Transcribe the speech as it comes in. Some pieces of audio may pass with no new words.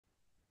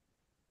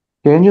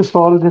Can you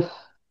solve this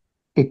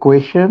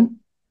equation?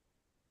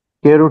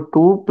 K root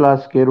 2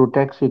 plus K root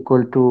x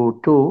equal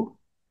to 2.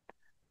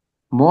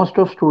 Most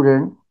of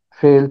students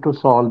fail to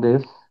solve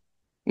this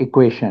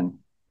equation.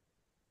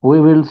 We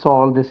will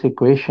solve this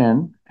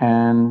equation,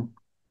 and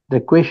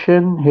the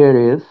question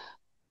here is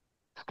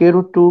square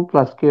root 2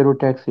 plus K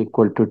root x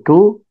equal to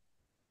 2,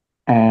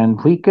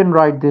 and we can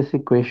write this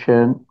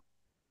equation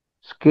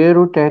square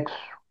root x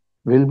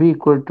will be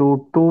equal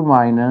to 2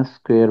 minus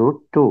square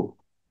root 2.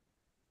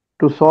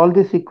 To solve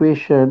this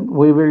equation,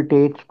 we will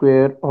take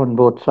square on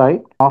both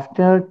sides.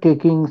 After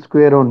taking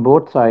square on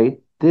both sides,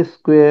 this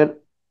square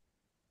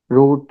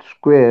root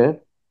square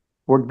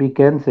would be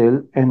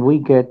cancelled and we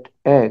get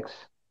x,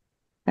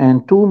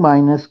 and 2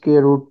 minus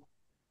square root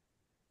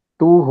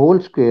 2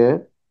 whole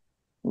square.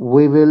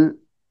 We will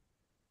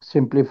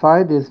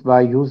simplify this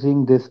by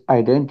using this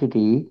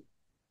identity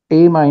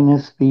a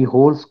minus b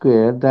whole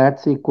square,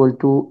 that's equal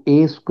to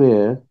a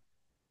square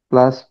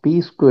plus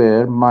b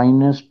square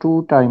minus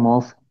 2 times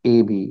of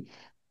ab.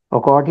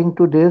 According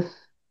to this,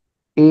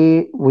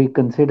 a we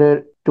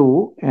consider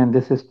 2 and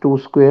this is 2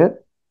 square,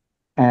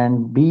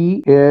 and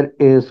b here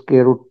is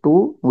square root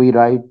 2. We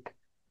write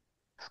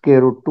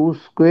square root 2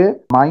 square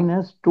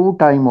minus 2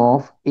 times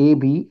of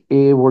ab.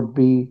 A would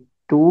be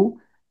 2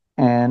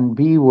 and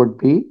b would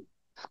be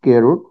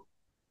square root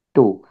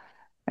 2.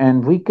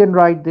 And we can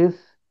write this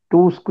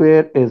 2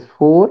 square is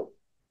 4,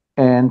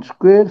 and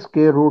square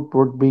root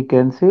would be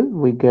cancelled.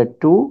 We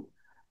get 2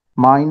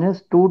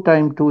 minus 2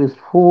 times 2 is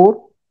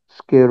 4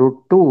 square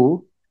root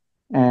 2,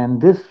 and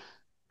this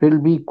will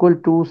be equal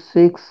to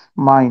 6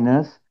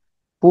 minus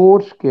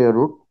 4 square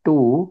root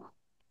 2,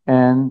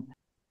 and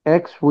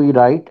x we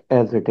write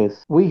as it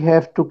is. We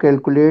have to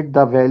calculate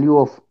the value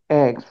of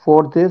x.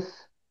 For this,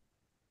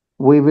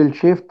 we will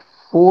shift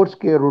 4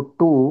 square root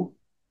 2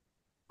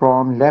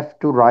 from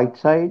left to right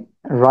side.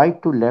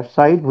 Right to left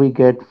side, we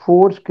get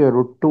 4 square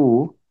root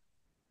 2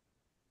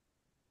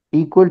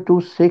 equal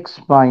to 6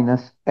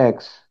 minus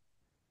x.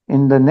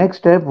 In the next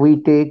step, we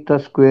take the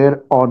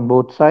square on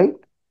both sides.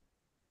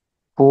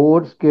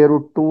 4 square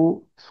root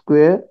 2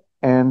 square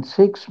and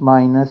 6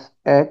 minus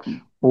x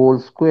whole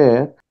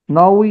square.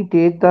 Now we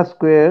take the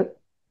square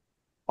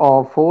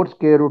of 4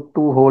 square root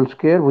 2 whole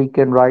square. We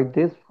can write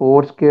this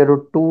 4 square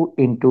root 2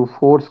 into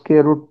 4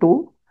 square root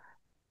 2,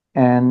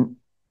 and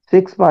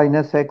 6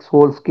 minus x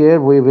whole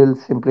square. We will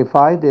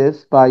simplify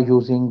this by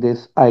using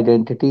this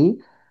identity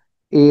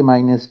a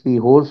minus b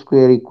whole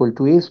square equal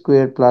to a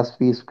square plus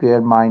b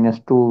square minus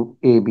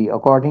 2ab.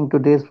 According to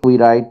this, we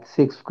write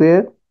 6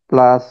 square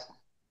plus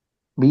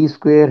b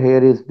square,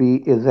 here is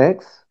b is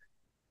x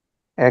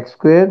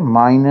square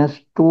minus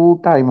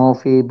 2 times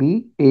of ab.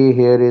 A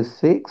here is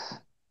 6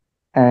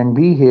 and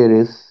b here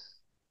is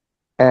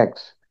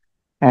x,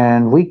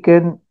 and we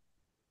can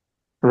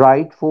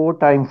write 4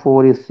 times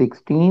 4 is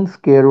 16,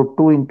 square root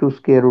 2 into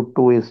square root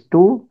 2 is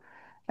 2,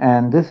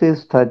 and this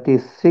is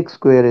 36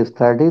 square is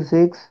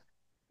 36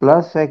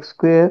 plus x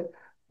square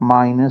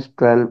minus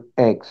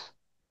 12x,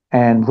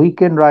 and we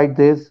can write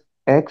this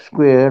x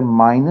square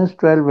minus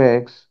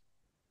 12x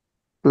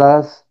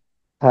plus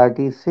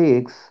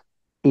 36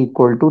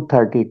 equal to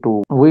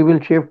 32. We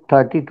will shift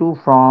 32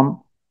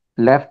 from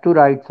left to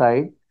right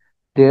side.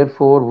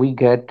 Therefore, we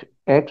get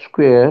x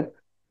square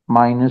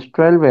minus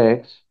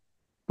 12x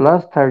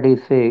plus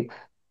 36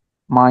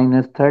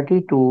 minus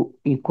 32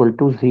 equal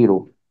to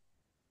 0.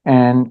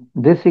 And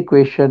this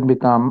equation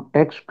become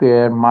x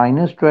square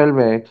minus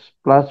 12x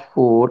plus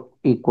 4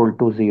 equal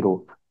to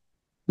 0.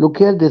 Look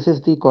here, this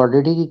is the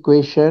quadratic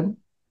equation,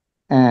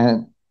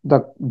 and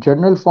the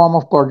general form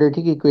of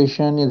quadratic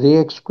equation is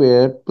ax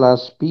square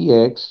plus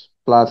bx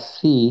plus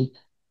c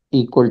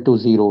equal to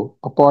 0.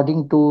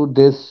 According to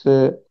this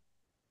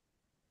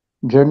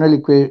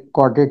general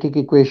quadratic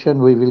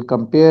equation, we will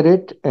compare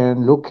it,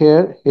 and look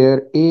here, a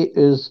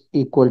is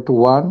equal to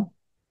 1,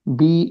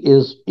 b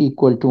is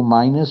equal to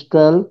minus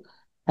 12,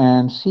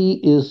 and c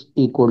is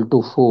equal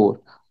to 4.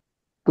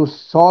 To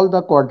solve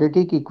the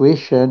quadratic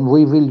equation,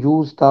 we will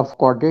use the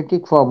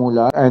quadratic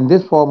formula, and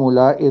this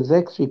formula is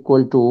x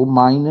equal to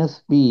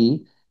minus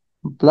b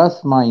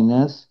plus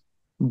minus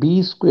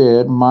b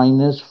square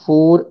minus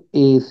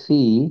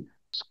 4ac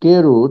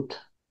square root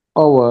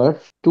over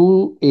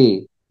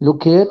 2a.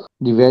 Look here,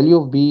 the value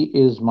of b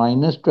is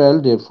minus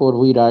 12, therefore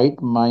we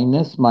write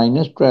minus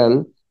minus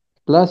 12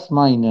 plus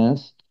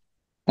minus,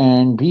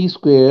 and b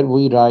square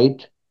we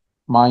write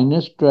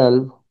minus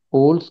 12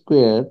 whole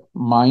square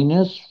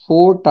minus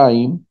 4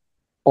 times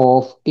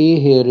of a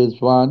here is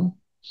 1,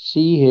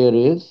 c here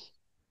is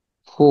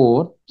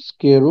 4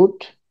 square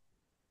root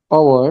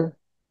over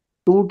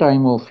 2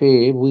 times of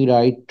a, we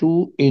write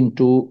 2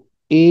 into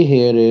a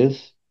here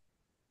is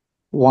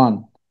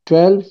 1.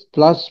 12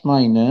 plus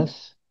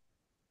minus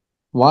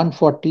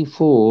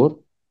 144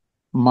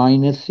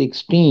 minus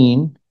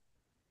 16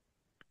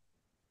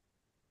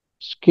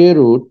 square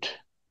root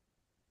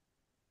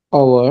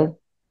over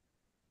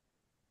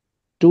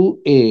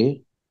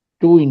 2a,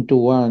 2 into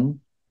 1,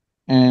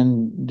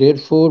 and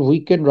therefore we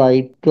can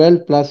write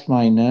 12 plus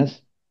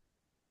minus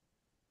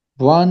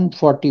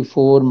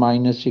 144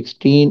 minus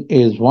 16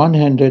 is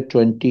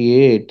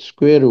 128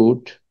 square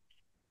root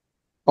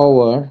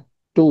over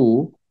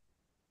 2,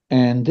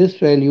 and this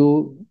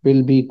value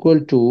will be equal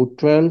to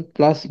 12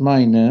 plus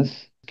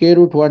minus square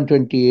root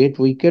 128.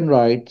 We can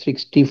write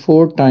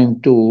 64 times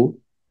 2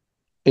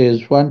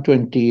 is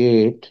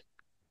 128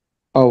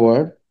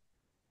 over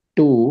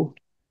 2,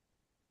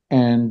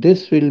 and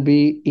this will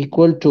be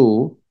equal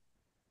to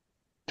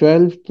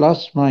 12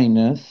 plus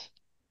minus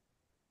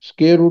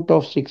square root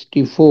of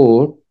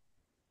 64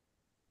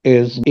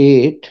 is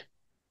 8.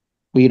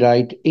 We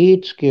write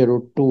 8 square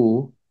root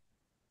 2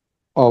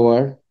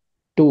 over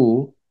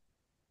 2,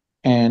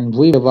 and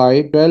we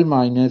divide 12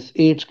 minus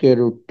 8 square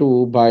root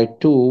 2 by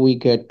 2. We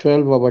get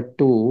 12 over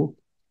 2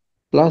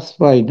 plus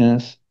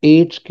minus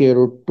 8 square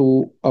root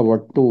 2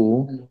 over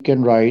 2. We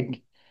can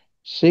write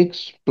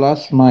 6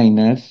 plus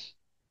minus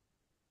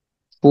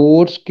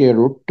 4 square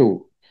root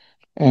 2.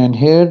 And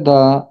here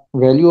the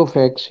value of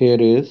x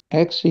here is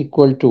x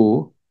equal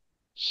to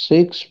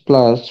 6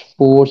 plus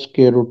 4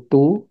 square root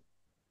 2,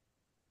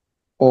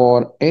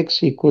 or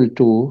x equal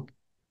to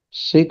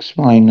 6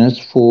 minus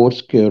 4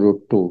 square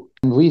root 2.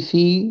 And we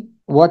see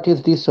what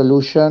is the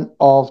solution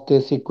of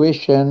this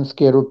equation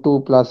square root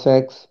 2 plus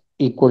x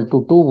equal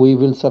to 2. We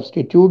will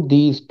substitute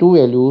these two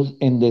values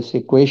in this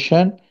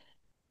equation,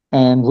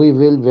 and we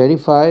will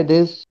verify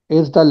this.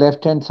 Is the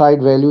left hand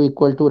side value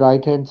equal to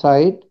right hand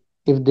side?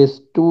 If this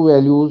two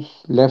values,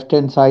 left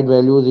hand side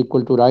value is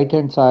equal to right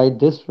hand side,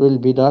 this will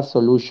be the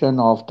solution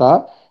of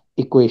the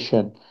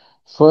equation.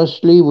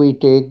 Firstly, we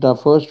take the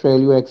first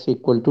value x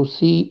equal to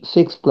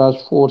 6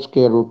 plus 4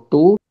 square root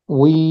 2.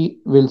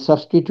 We will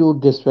substitute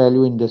this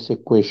value in this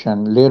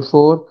equation.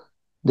 Therefore,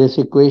 this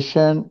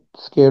equation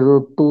square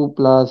root 2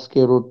 plus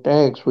square root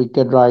x, we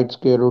can write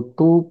square root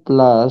 2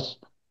 plus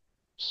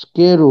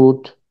square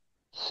root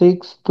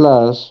 6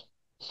 plus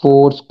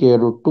 4 square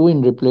root 2.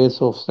 In replace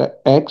of the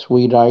x,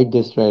 we write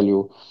this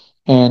value,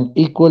 and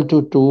equal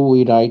to 2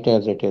 we write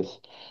as it is.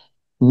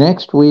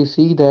 Next, we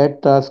see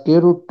that the square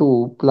root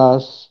 2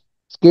 plus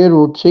square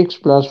root 6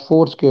 plus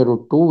 4 square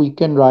root 2, we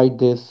can write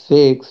this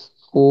 6,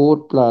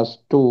 4 plus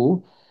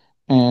 2,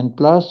 and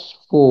plus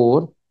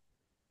 4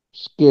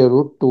 square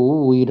root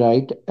 2 we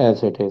write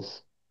as it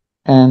is,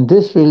 and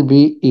this will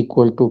be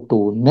equal to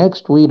 2.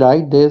 Next, we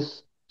write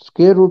this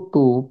square root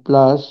 2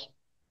 plus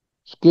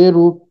square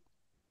root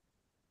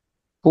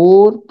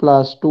 4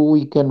 plus 2,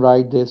 we can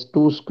write this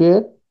 2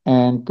 square,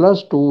 and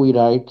plus 2 we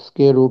write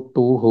square root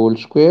 2 whole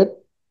square,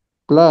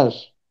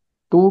 plus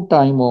 2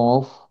 times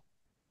of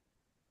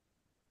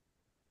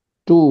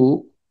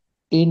 2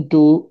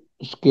 into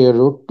square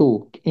root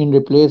 2. In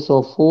replace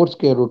of 4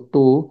 square root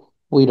 2,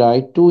 we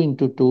write 2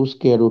 into 2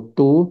 square root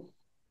 2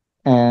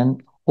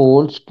 and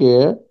whole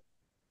square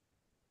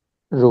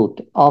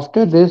root.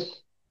 After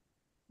this,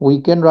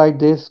 we can write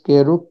this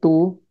square root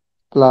 2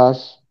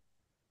 plus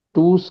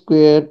 2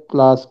 square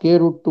plus square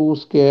root 2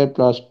 square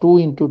plus 2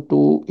 into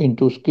 2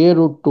 into square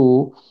root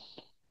 2.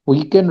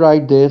 We can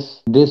write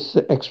this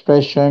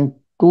expression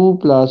 2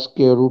 plus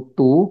square root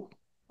 2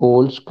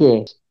 whole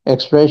square.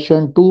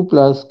 Expression 2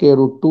 plus square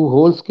root 2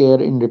 whole square,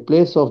 in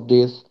replace of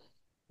this,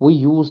 we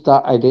use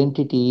the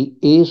identity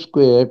a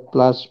square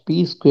plus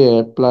b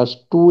square plus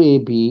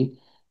 2ab.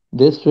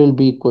 This will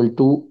be equal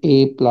to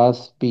a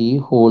plus b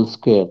whole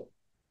square.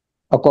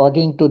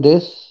 According to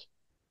this,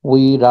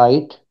 we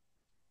write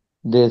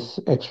this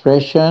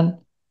expression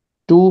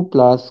 2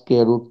 plus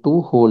square root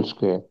 2 whole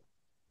square.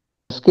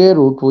 Square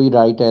root we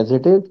write as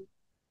it is,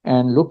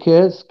 and look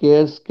here,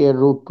 square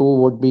root 2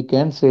 would be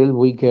cancelled.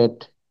 We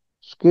get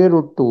square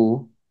root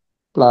 2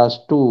 plus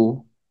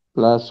 2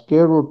 plus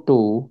square root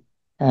 2,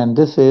 and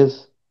this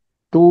is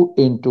 2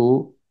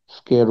 into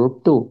square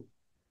root 2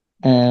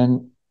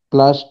 and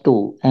plus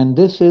 2, and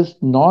this is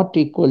not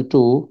equal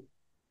to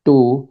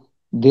 2.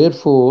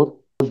 Therefore,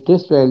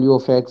 this value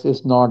of x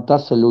is not the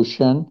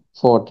solution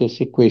for this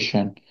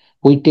equation.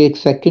 We take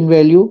second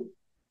value,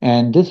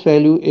 and this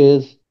value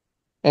is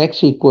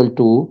x equal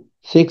to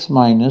 6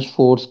 minus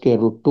 4 square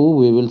root 2.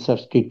 We will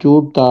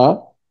substitute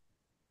the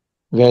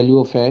value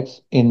of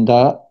x in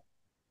the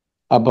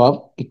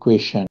above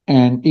equation,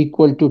 and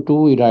equal to 2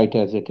 we write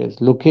as it is.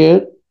 Look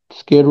here,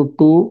 square root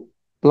 2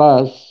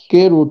 plus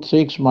square root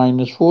 6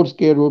 minus 4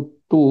 square root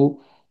 2.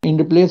 In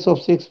the place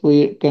of 6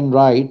 we can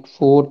write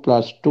 4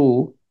 plus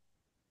 2,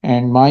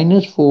 and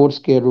minus 4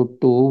 square root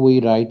 2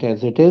 we write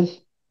as it is,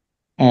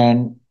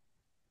 and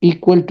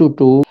equal to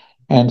 2,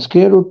 and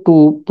square root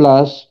 2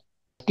 plus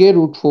square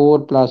root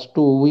 4 plus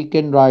 2, we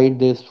can write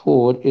this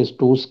 4 is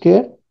 2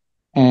 square,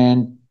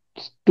 and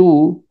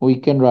 2 we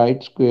can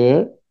write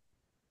square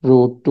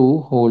root 2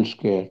 whole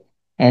square,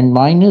 and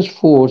minus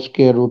 4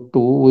 square root 2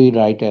 we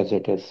write as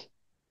it is,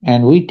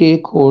 and we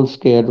take whole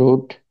square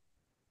root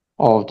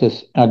of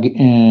this,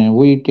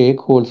 we take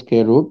whole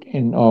square root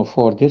in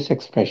for this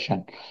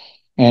expression,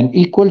 and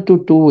equal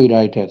to 2 we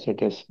write as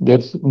it is.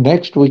 This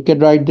next we can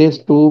write this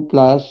 2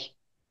 plus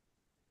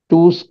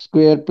 2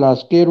 square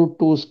plus square root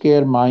 2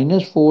 square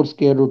minus 4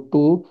 square root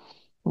 2.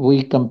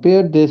 We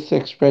compare this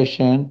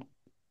expression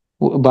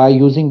By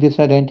using this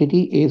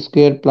identity, a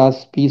square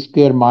plus b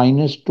square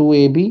minus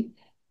 2ab,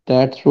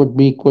 that would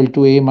be equal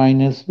to a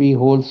minus b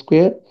whole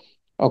square.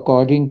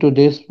 According to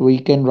this, we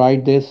can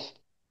write this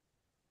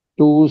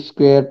 2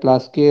 square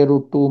plus square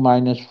root 2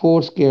 minus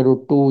 4 square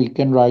root 2. We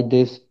can write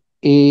this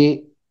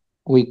a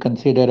we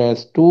consider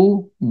as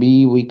 2,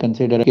 b we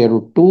consider as square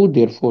root 2.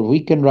 Therefore,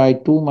 we can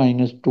write 2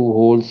 minus 2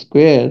 whole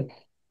square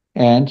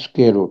and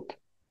square root.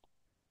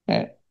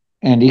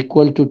 And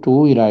equal to 2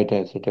 we write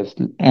as it is.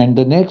 And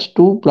the next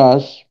 2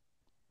 plus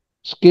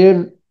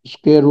square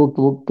root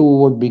 2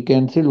 would be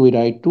cancelled. We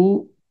write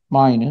 2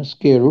 minus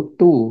square root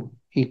 2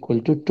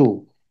 equal to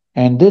 2.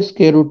 And this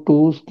square root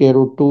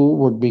 2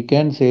 would be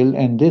cancelled,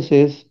 and this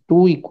is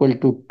 2 equal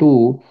to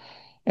 2,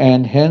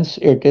 and hence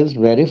it is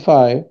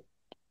verified.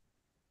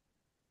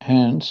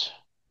 Hence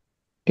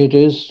it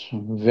is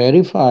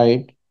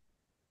verified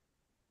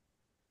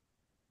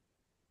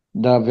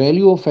the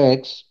value of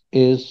x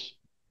is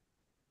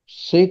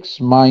 6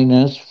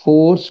 minus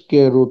 4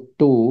 square root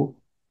 2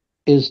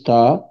 is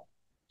the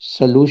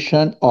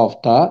solution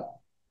of the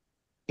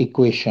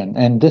equation,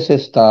 and this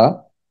is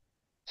the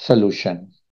solution.